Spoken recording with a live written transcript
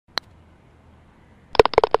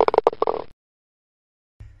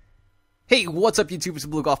Hey, what's up YouTube? It's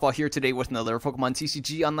abluegolfball here today with another Pokemon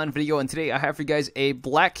TCG online video, and today I have for you guys a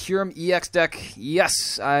Black Kyurem EX deck.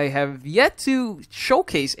 Yes, I have yet to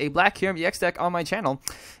showcase a Black Kyurem EX deck on my channel,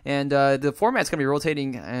 and the format's going to be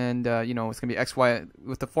rotating, and you know, it's going to be XY,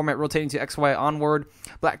 with the format rotating to XY onward.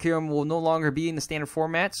 Black Kyurem will no longer be in the standard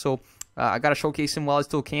format, so I got to showcase him while I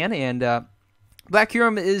still can, and Black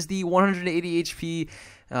Kyurem is the 180 HP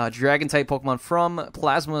Dragon-type Pokemon from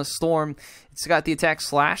Plasma Storm. It's got the attack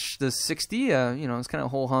slash, the 60. You know, it's kind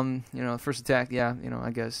of ho-hum. You know, first attack, yeah. You know,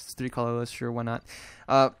 I guess it's 3 colorless. Sure, why not?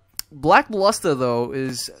 Black Ballista though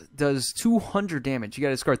does 200 damage. You got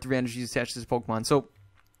to discard 3 energies attached to this Pokemon. So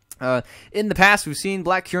in the past, we've seen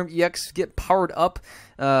Black Kyurem EX get powered up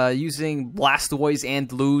using Blastoise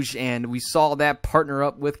and Luge, and we saw that partner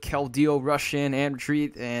up with Keldeo Rush In and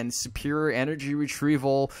Retreat and Superior Energy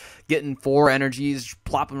Retrieval, getting 4 energies,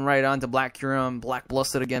 plopping right onto Black Kyurem, Black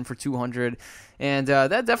Ballista again for 200. And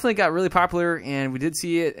that definitely got really popular, and we did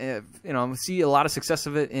see it, you know, see a lot of success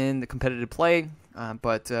of it in the competitive play.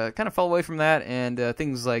 But kind of fell away from that, and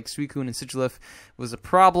things like Suicune and Sigilyph was a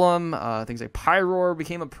problem. Things like Pyroar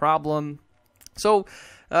became a problem. So,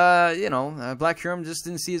 you know, Black Kyurem just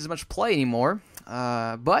didn't see as much play anymore.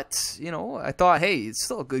 But, you know, I thought, hey, it's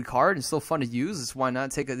still a good card and still fun to use. So why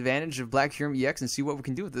not take advantage of Black Kyurem EX and see what we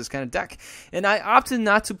can do with this kind of deck? And I opted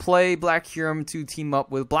not to play Black Kyurem to team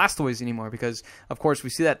up with Blastoise anymore because, of course, we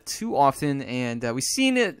see that too often. And we've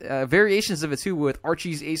seen it, variations of it too, with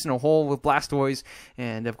Archie's Ace in a Hole with Blastoise.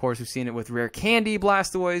 And, of course, we've seen it with Rare Candy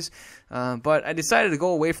Blastoise. But I decided to go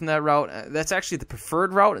away from that route. That's actually the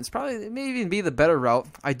preferred route. It's probably, it may even be the better route.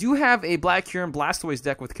 I do have a Black Kyurem Blastoise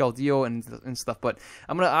deck with Keldeo and stuff, but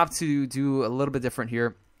I'm going to opt to do a little bit different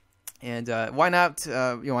here. And why not? You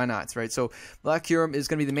know, why not, right? So Black Kyurem is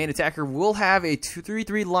going to be the main attacker. We'll have a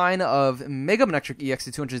 3-3 line of Mega Manectric EX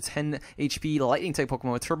to 210 HP Lightning type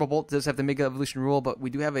Pokemon with Turbo Bolt. It does have the Mega Evolution rule, but we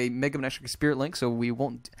do have a Mega Manectric Spirit Link, so we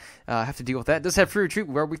won't have to deal with that. It does have Free Retreat.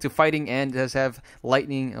 We're weak to fighting, and it does have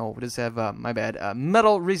Lightning. Oh, it does have my bad,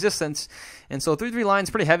 Metal Resistance. And so 3-3 line is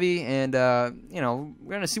pretty heavy, and you know, we're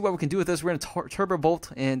going to see what we can do with this. We're going to Turbo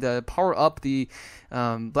Bolt and power up the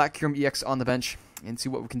Black Kyurem EX on the bench and see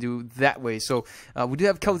what we can do that way. So we do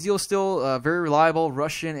have Keldeo still, very reliable.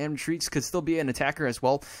 Rush In and Retreats could still be an attacker as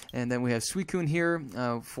well. And then we have Suicune here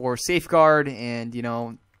for Safeguard, and you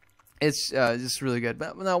know, it's just really good.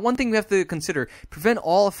 But now, one thing we have to consider: prevent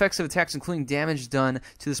all effects of attacks, including damage done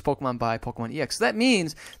to this Pokemon by Pokemon EX. So that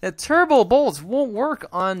means that Turbo Bolts won't work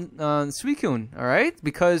on Suicune, all right?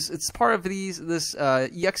 Because it's part of this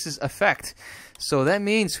EX's effect. So that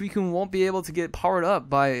means Suicune won't be able to get powered up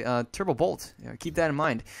by Turbo Bolt. You know, keep that in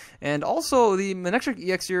mind. And also, the Manectric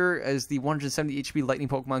EX here as the 170 HP Lightning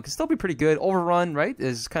Pokemon can still be pretty good. Overrun, right,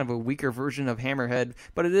 is kind of a weaker version of Hammerhead,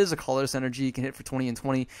 but it is a colorless energy. You can hit for 20 and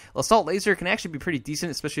 20. Assault Laser can actually be pretty decent,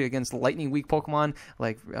 especially against lightning weak Pokemon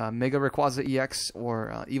like Mega Rayquaza EX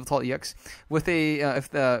or Yveltal EX. With a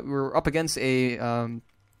if we're up against a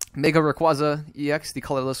Mega Rayquaza EX, the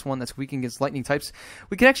colorless one that's weak against lightning types,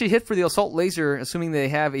 we can actually hit for the Assault Laser, assuming they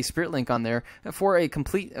have a Spirit Link on there, for a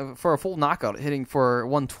complete, for a full knockout, hitting for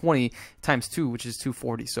 120 times 2, which is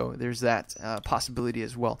 240. So there's that possibility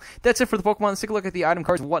as well. That's it for the Pokemon. Let's take a look at the item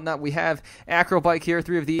cards and whatnot. We have Acro Bike here,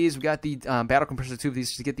 3 of these. We got the Battle Compressor, 2 of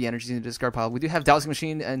these to get the energies in the discard pile. We do have Dowsing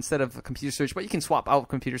Machine instead of Computer Search, but you can swap out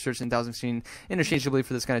Computer Search and Dowsing Machine interchangeably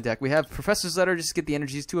for this kind of deck. We have Professor's Letter, just to get the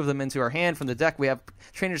energies, 2 of them into our hand from the deck. We have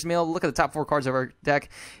Trainer's Mail. Look at the top 4 cards of our deck,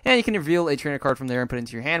 and you can reveal a trainer card from there and put it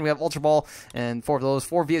into your hand. We have Ultra Ball and 4 of those,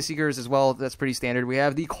 4 VS Seekers as well. That's pretty standard. We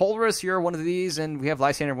have the Colress here, 1 of these, and we have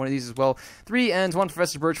Lysander, 1 of these as well. 3 Ends, 1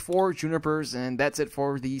 Professor Birch, 4 Junipers, and that's it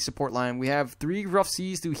for the support line. We have 3 Rough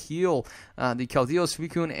Seas to heal the Keldeo,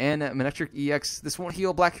 Suicune, and Manectric EX. This won't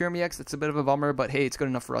heal Black Kyurem EX. That's a bit of a bummer, but hey, it's good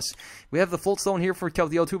enough for us. We have the Floatstone here for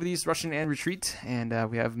Keldeo, 2 of these, Rush In and Retreat, and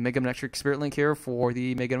we have Mega Manectric Spirit Link here for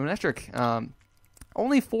the Mega Manectric.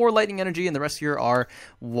 Only 4 lightning energy, and the rest here are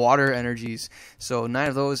water energies. So 9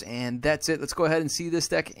 of those, and that's it. Let's go ahead and see this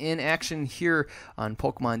deck in action here on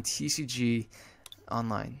Pokemon TCG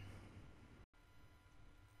Online.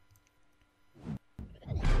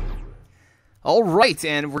 All right,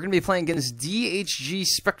 and we're going to be playing against DHG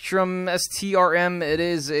Spectrum STRM. It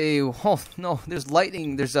is a, oh no, there's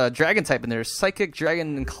lightning, there's a dragon type in there, Psychic,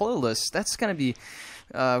 Dragon, and Colorless. That's going to be,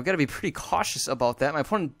 we've got to be pretty cautious about that. My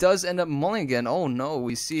opponent does end up mulling again. Oh no,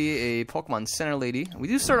 we see a Pokemon Center Lady. We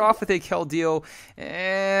do start off with a Keldeo,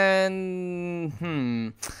 and,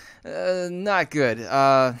 not good.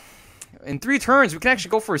 In 3 turns, we can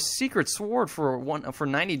actually go for a Secret Sword for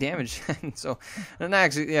 90 damage. So, not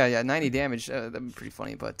actually, yeah, 90 damage. That'd be pretty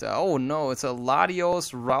funny. But oh no, it's a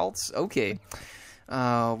Latios Routes. Okay.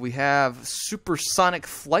 We have Supersonic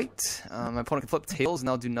Flight. My opponent can flip tails and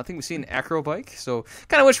that'll do nothing. We see an Acro Bike, so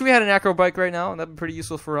kind of wish we had an Acro Bike right now. That'd be pretty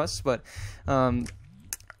useful for us, but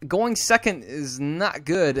going second is not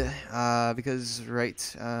good because,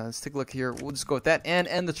 let's take a look here. We'll just go with that and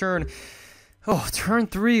end the turn. Oh, turn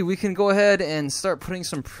 3, we can go ahead and start putting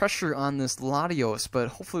some pressure on this Latios, but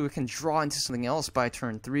hopefully we can draw into something else by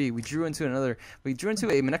turn 3. We drew into a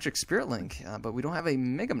Manectric Spirit Link, but we don't have a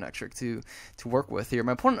Mega Manectric to work with here.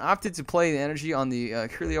 My opponent opted to play the energy on the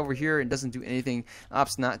Curly over here and doesn't do anything,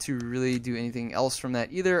 opts not to really do anything else from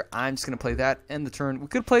that either. I'm just going to play that, end the turn. We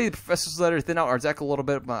could play the Professor's Letter, thin out our deck a little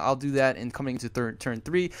bit, but I'll do that in coming into turn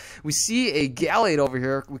 3. We see a Gallade over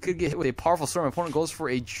here. We could get hit with a Powerful Storm. My opponent goes for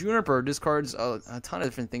a Juniper, discards a ton of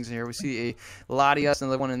different things in here. We see a Latios,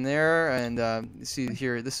 another one in there, and you see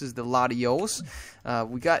here, this is the Latios.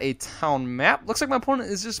 We got a town map. Looks like my opponent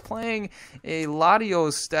is just playing a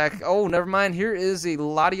Latios deck. Oh, never mind. Here is a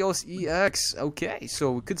Latios EX. Okay,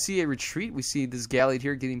 so we could see a retreat. We see this Gallade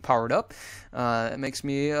here getting powered up. It makes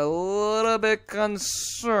me a little bit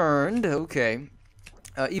concerned. Okay.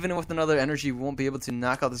 Even with another energy, we won't be able to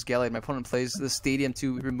knock out this Gallade. My opponent plays the Stadium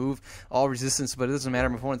to remove all resistance, but it doesn't matter.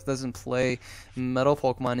 My opponent doesn't play Metal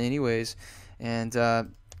Pokemon anyways. And,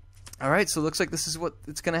 alright, so it looks like this is what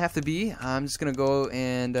it's going to have to be. I'm just going to go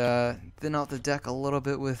and thin out the deck a little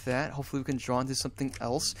bit with that. Hopefully we can draw into something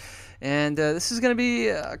else. And this is going to be,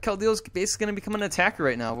 Keldeo's basically going to become an attacker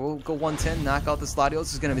right now. We'll go 110, knock out this Latios.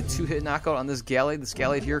 This is going to be a 2-hit knockout on this Gallade. This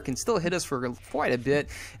Gallade here can still hit us for quite a bit,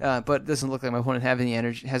 but it doesn't look like my opponent has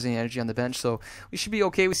any energy on the bench, so we should be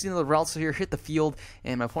okay. We see another Ralts here hit the field,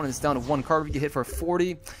 and my opponent is down to 1 card. We get hit for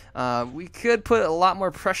 40. We could put a lot more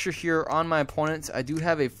pressure here on my opponent. I do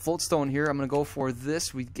have a Floatstone here. I'm going to go for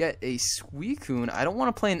this. We get a Suicune. I don't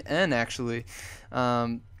want to play an N, actually.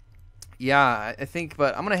 Yeah, I think,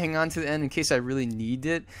 but I'm going to hang on to the end in case I really need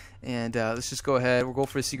it. And let's just go ahead. We'll go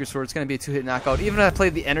for a Secret Sword. It's going to be a 2-hit knockout. Even if I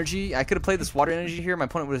played the energy, I could have played this water energy here. My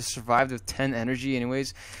opponent would have survived with 10 energy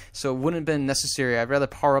anyways, so it wouldn't have been necessary. I'd rather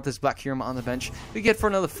power up this Black Kyurem on the bench. We get for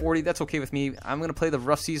another 40. That's okay with me. I'm going to play the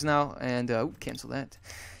Rough Seas now, and cancel that.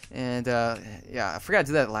 And yeah, I forgot to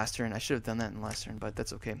do that last turn. I should have done that in the last turn, but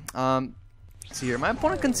that's okay. See here, my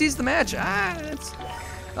opponent concedes the match. It's...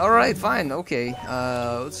 Alright, fine, okay.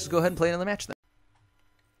 Let's just go ahead and play another match then.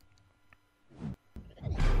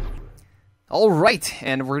 Alright,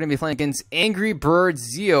 and we're going to be playing against Angry Bird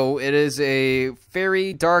Zeo. It is a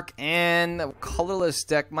very dark and colorless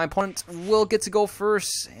deck. My opponent will get to go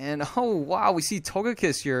first, and oh wow, we see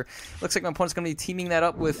Togekiss here. Looks like my opponent's going to be teaming that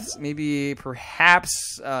up with maybe,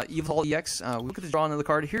 perhaps, Evolve EX. We look at the draw another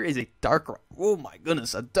card. Here is a Darkrai. Oh my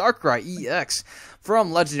goodness, a Darkrai EX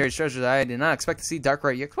from Legendary Treasures. I did not expect to see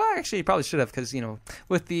Darkrai EX. Well, actually, you probably should have, because, you know,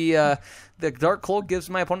 with the Dark Cloak gives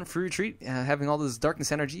my opponent free retreat, having all those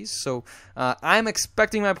darkness energies. So I'm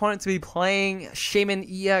expecting my opponent to be playing Shaman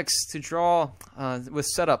EX to draw with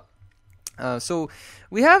setup. So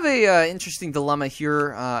we have a interesting dilemma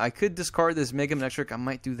here. I could discard this Mega Manectric. I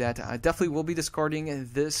might do that. I definitely will be discarding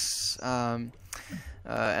this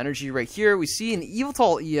energy right here. We see an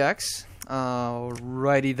Yveltal EX.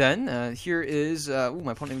 Alrighty then. Here is ooh,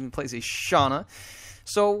 my opponent even plays a Shauna.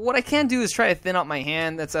 So what I can do is try to thin out my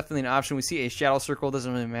hand. That's definitely an option. We see a Shadow Circle.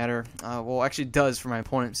 Doesn't really matter. Well, actually it does for my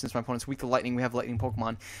opponent. Since my opponent's weak to lightning, we have lightning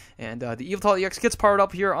Pokemon. And the Yveltal EX gets powered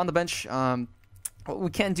up here on the bench. What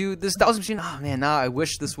we can do, this Dowsing Machine, oh man, now I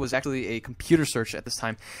wish this was actually a computer search at this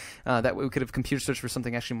time. That way we could have computer searched for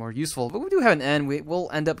something actually more useful. But we do have an end. We will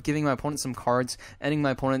end up giving my opponent some cards, ending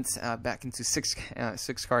my opponent back into six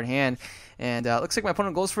card hand. And looks like my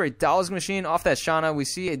opponent goes for a Dowsing Machine off that Shauna. We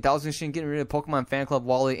see a Dowsing Machine getting rid of Pokemon Fan Club,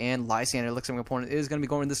 Wally, and Lysander. Looks like my opponent is going to be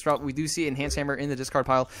going this route. We do see Enhanced Hammer in the discard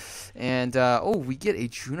pile. And, oh, we get a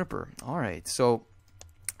Juniper. Alright, so...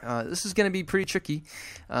 this is going to be pretty tricky.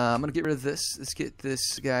 I'm going to get rid of this. Let's get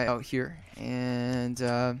this guy out here. And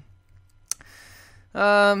I'm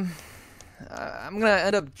going to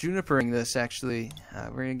end up Junipering this, actually.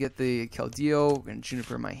 We're going to get the Keldeo. We're going to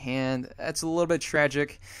Juniper in my hand. That's a little bit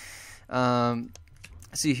tragic. Let's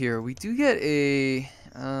see here. We do get a...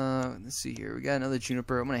 let's see here. We got another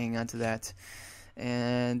Juniper. I'm going to hang on to that.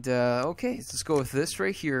 And, okay. Let's go with this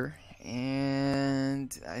right here.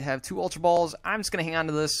 And I have 2 Ultra Balls. I'm just going to hang on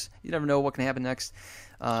to this. You never know what can happen next.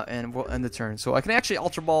 And we'll end the turn. So I can actually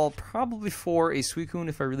Ultra Ball probably for a Suicune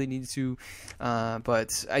if I really need to.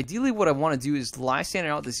 But ideally what I want to do is Lysander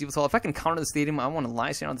out this Yveltal. If I can counter the Stadium, I want to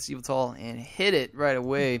Lysander out this Yveltal and hit it right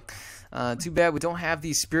away. Too bad we don't have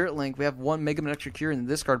the Spirit Link. We have 1 Mega Manectric here in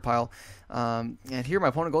the discard pile. And here my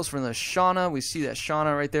opponent goes for the Shauna. We see that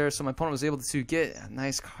Shauna right there. So my opponent was able to get a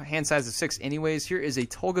nice hand size of 6 anyways. Here is a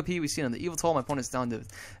Togepi. We see it on the Yveltal. My opponent's down to,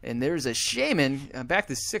 and there's a Shaman. Back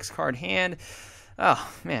to 6-card hand.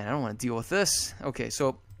 Oh, man, I don't want to deal with this. Okay,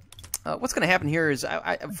 so what's going to happen here is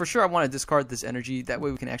for sure I want to discard this energy. That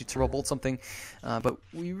way we can actually Turbo Bolt something. But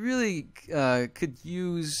we really could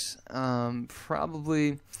use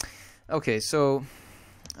probably... Okay, so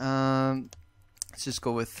let's just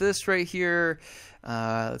go with this right here.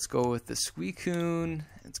 Let's go with the Suicune.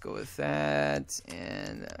 Let's go with that.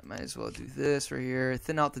 And I might as well do this right here.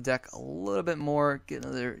 Thin out the deck a little bit more. Get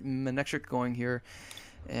another Manectric going here.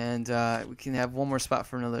 And we can have one more spot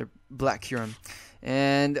for another Black Kyurem.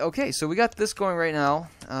 And okay, so we got this going right now.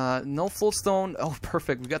 No Float Stone. Oh,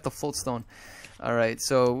 perfect. We got the Float Stone. All right,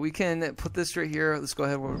 so we can put this right here. Let's go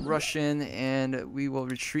ahead. We'll rush in, and we will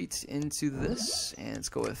retreat into this. And let's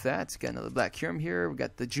go with that. Got another Black Kyurem here. We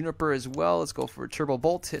got the Juniper as well. Let's go for Turbo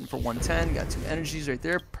Bolt, hitting for 110. Got 2 energies right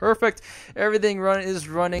there. Perfect. Everything is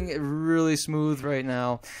running really smooth right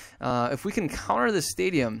now. If we can counter the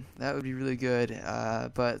Stadium, that would be really good.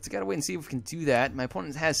 But it's got to wait and see if we can do that. My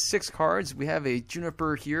opponent has 6 cards. We have a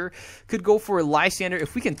Juniper here. Could go for a Lysander.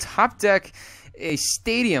 If we can top deck a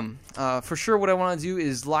Stadium, for sure what I want to do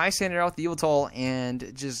is Lysander out the Yveltal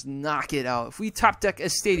and just knock it out. If we top deck a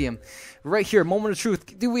Stadium right here, moment of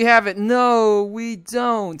truth, do we have it? No, we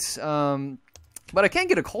don't. But I can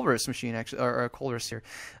get a Colress machine, actually, or a Colress here.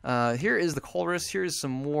 Here is the Colress. Here's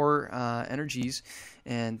some more energies,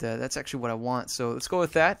 and that's actually what I want. So let's go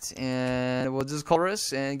with that, and we'll just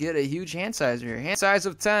Colress and get a huge hand size here. Hand size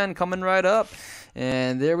of 10 coming right up,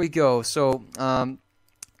 and there we go. So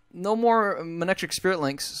no more Manectric Spirit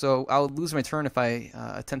Links, so I'll lose my turn if I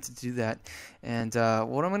attempted to do that. And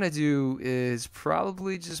what I'm going to do is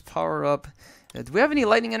probably just power up. Do we have any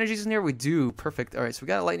lightning energies in here? We do. Perfect. All right, so we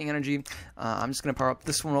got a lightning energy. I'm just going to power up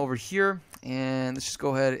this one over here. And let's just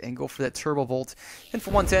go ahead and go for that Turbo Bolt. And for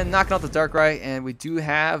 110, knocking out the Darkrai. And we do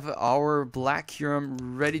have our Black Kyurem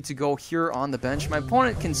ready to go here on the bench. My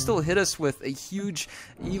opponent can still hit us with a huge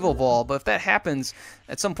Evil Ball. But if that happens,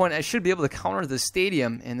 at some point I should be able to counter the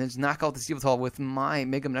Stadium and then just knock out this Evil Ball with my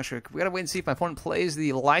Mega Manectric. We got to wait and see if my opponent plays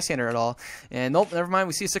the Lysander at all. And nope, never mind.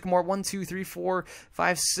 We see a Sycamore. 1, 2, 3, 4,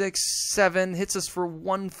 5, 6, 7. Hits us for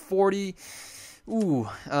 140. Ooh,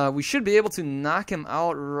 we should be able to knock him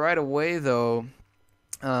out right away, though.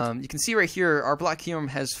 You can see right here, our Black Kyurem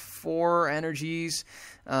has 4 energies.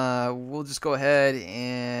 We'll just go ahead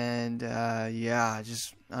and, yeah,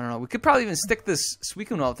 just, I don't know. We could probably even stick this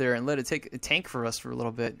Suicune out there and let it take a tank for us for a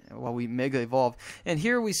little bit while we Mega Evolve. And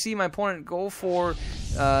here we see my opponent go for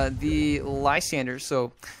the Lysander,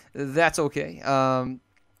 so that's okay.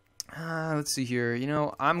 Let's see here. You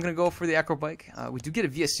know, I'm going to go for the Acro Bike. We do get a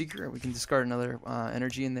VS Seeker. We can discard another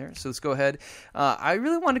energy in there. So let's go ahead. I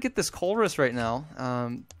really want to get this Colress right now.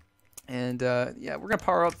 Yeah, we're going to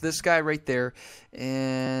power up this guy right there.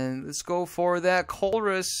 And let's go for that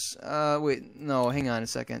Colress. Wait, no, hang on a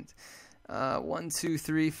second. 1, 2,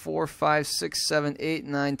 3, 4, 5, 6, 7, 8,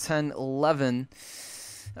 9, 10, 11.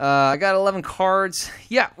 I got 11 cards.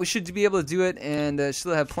 Yeah, we should be able to do it, and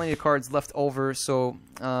still have plenty of cards left over. So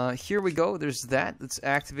here we go. There's that. Let's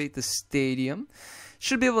activate the Stadium.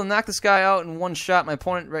 Should be able to knock this guy out in one shot. My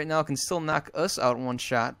opponent right now can still knock us out in one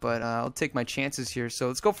shot, but I'll take my chances here. So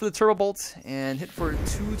let's go for the Turbo Bolt and hit for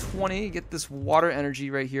 220. Get this water energy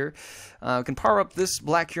right here. We can power up this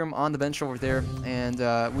Black Kyurem on the bench over there, and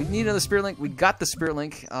we need another Spirit Link. We got the Spirit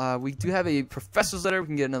Link. We do have a Professor's Letter. We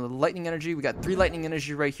can get another Lightning Energy. We got 3 Lightning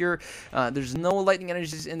Energy right here. There's no Lightning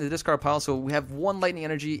Energies in the discard pile, so we have 1 Lightning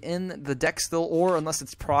Energy in the deck still, or unless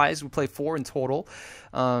it's prized, we play 4 in total.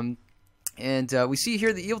 And we see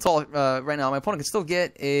here the Yveltal right now. My opponent can still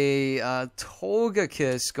get a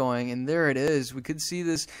Togekiss going, and there it is. We could see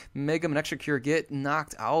this Mega Manectric here get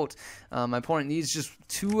knocked out. My opponent needs just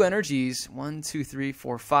 2 energies. 1, 2, 3,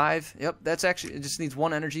 4, 5. Yep, that's actually, it just needs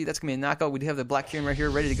 1 energy. That's going to be a knockout. We do have the Black Kyurem right here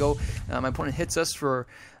ready to go. My opponent hits us for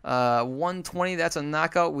 120. That's a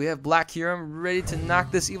knockout. We have Black Kyurem ready to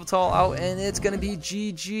knock this Yveltal out, and it's going to be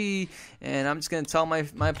GG. And I'm just going to tell my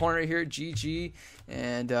opponent right here, GG.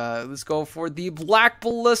 And let's go for the Black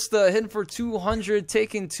Ballista, hitting for 200,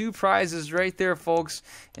 taking 2 prizes right there, folks.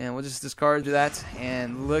 And we'll just discard that.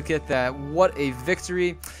 And look at that. What a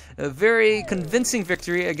victory. A very convincing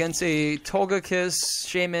victory against a Togekiss,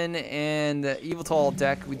 Shaman, and Yveltal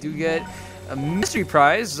deck. We do get a mystery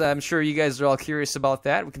prize. I'm sure you guys are all curious about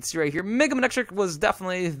that. We can see right here, Mega Manectric was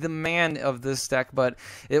definitely the man of this deck, but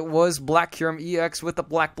it was Black Kyurem EX with the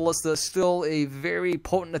Black Ballista, still a very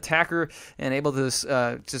potent attacker and able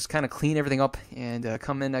to just kind of clean everything up and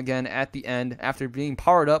come in again at the end after being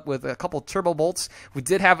powered up with a couple turbo bolts. We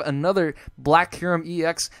did have another Black Kyurem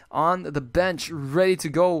EX on the bench ready to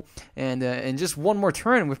go, and in just one more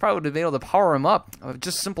turn, we probably would have been able to power him up.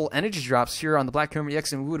 Just simple energy drops here on the Black Kyurem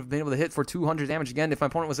EX, and we would have been able to hit for 200 damage again if my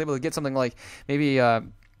opponent was able to get something like maybe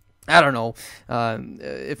I don't know,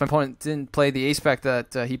 if my opponent didn't play the A-Spec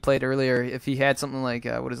that he played earlier. If he had something like,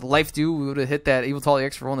 what is Life Do, we would have hit that Evil Tall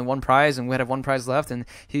EX for only one prize, and we would have one prize left, and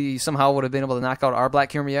he somehow would have been able to knock out our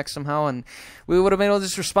Black Kyurem EX somehow, and we would have been able to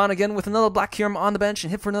just respond again with another Black Kyurem on the bench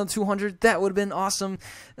and hit for another 200. That would have been awesome,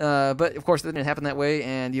 but of course that didn't happen that way,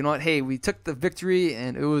 and you know what, hey, we took the victory,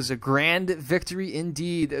 and it was a grand victory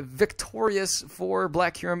indeed. Victorious for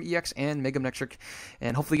Black Kyurem EX and Mega Manectric,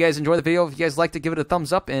 and hopefully you guys enjoyed the video. If you guys liked it, give it a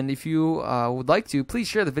thumbs up, and if you would like to, please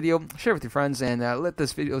share the video, share it with your friends, and let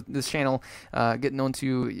this channel get known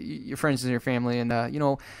to your friends and your family. And you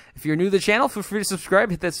know, if you're new to the channel, feel free to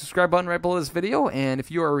subscribe. Hit that subscribe button right below this video. And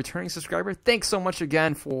if you are a returning subscriber, thanks so much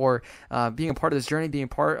again for being a part of this journey, being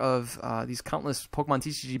part of these countless Pokemon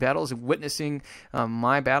TCG battles, and witnessing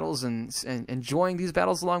my battles and enjoying these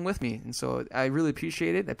battles along with me. And so I really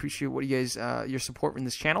appreciate it. I appreciate what you guys your support in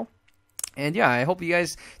this channel. And yeah, I hope you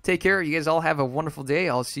guys take care. You guys all have a wonderful day.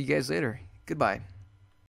 I'll see you guys later. Goodbye.